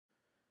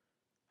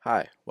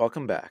Hi,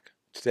 welcome back.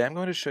 Today I'm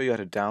going to show you how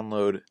to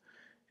download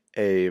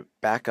a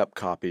backup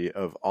copy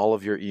of all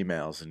of your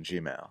emails in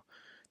Gmail.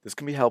 This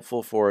can be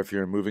helpful for if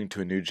you're moving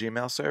to a new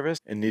Gmail service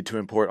and need to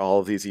import all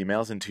of these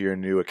emails into your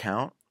new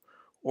account,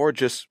 or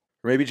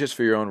maybe just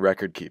for your own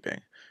record keeping.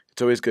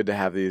 It's always good to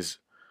have these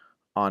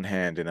on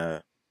hand in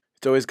a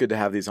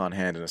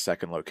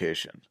second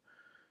location.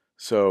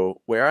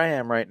 So where I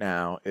am right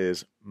now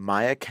is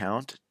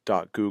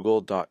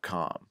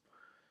myaccount.google.com.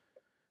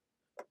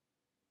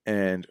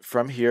 And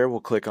from here,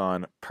 we'll click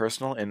on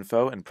Personal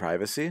Info and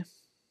Privacy.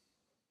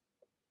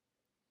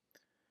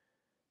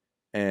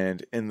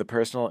 And in the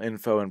Personal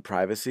Info and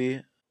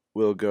Privacy,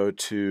 we'll go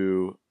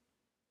to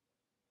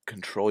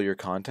Control Your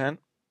Content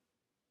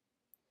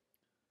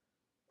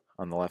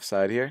on the left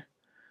side here.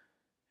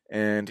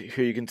 And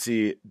here you can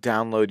see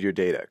Download Your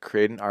Data.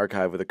 Create an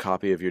archive with a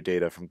copy of your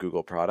data from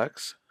Google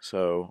products.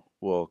 So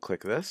we'll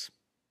click this.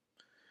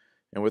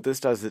 And what this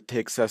does, it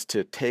takes us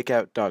to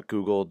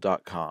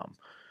takeout.google.com.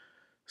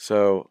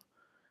 So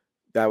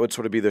that would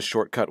sort of be the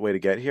shortcut way to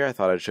get here. I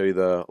thought I'd show you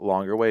the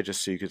longer way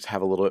just so you could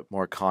have a little bit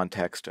more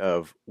context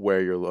of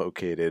where you're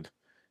located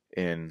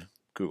in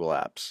Google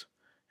Apps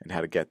and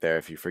how to get there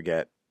if you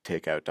forget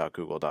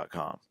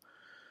takeout.google.com.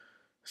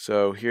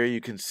 So here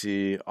you can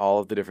see all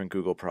of the different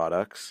Google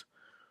products.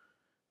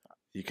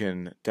 You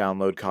can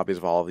download copies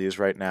of all of these.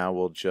 Right now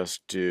we'll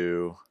just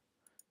do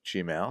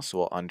Gmail, so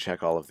we'll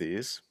uncheck all of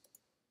these.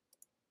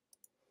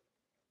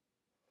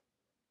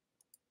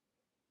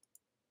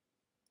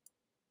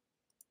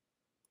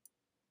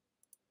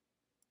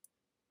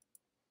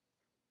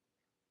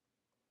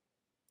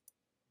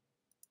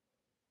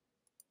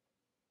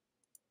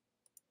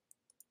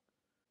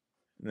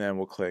 And then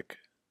we'll click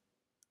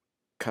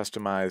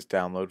Customize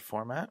Download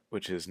Format,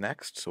 which is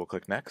next, so we'll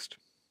click Next.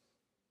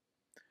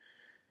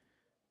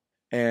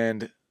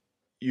 And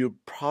you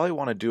probably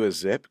want to do a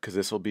zip because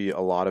this will be a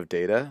lot of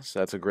data, so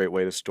that's a great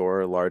way to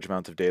store large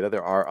amounts of data.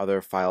 There are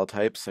other file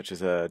types such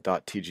as a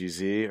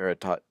 .tgz or a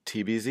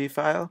 .tbz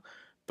file,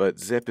 but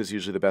zip is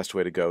usually the best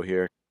way to go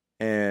here.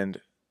 And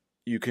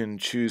you can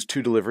choose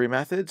two delivery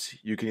methods.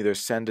 You can either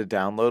send a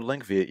download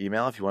link via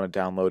email if you want to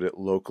download it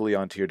locally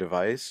onto your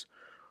device,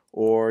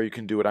 or you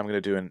can do what I'm going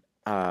to do and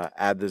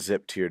add the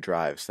zip to your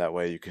drives. That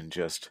way you can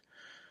just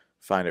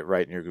find it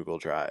right in your Google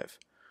Drive.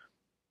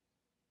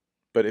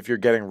 But if you're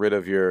getting rid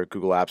of your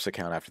Google Apps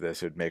account after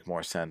this, it would make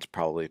more sense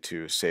probably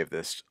to save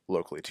this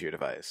locally to your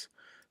device.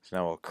 So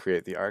now we'll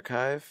create the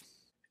archive.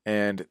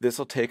 And this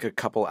will take a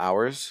couple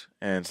hours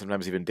and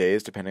sometimes even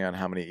days depending on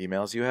how many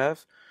emails you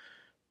have.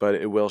 But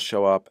it will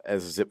show up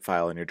as a zip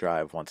file in your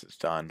drive once it's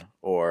done,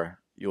 or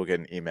you'll get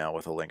an email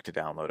with a link to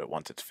download it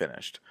once it's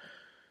finished.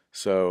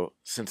 So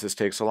since this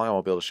takes so long, I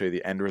won't be able to show you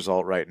the end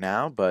result right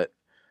now, but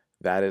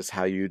that is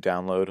how you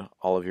download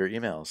all of your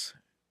emails.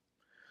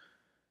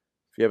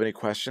 If you have any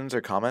questions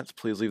or comments,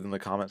 please leave them in the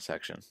comment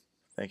section.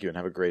 Thank you and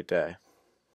have a great day.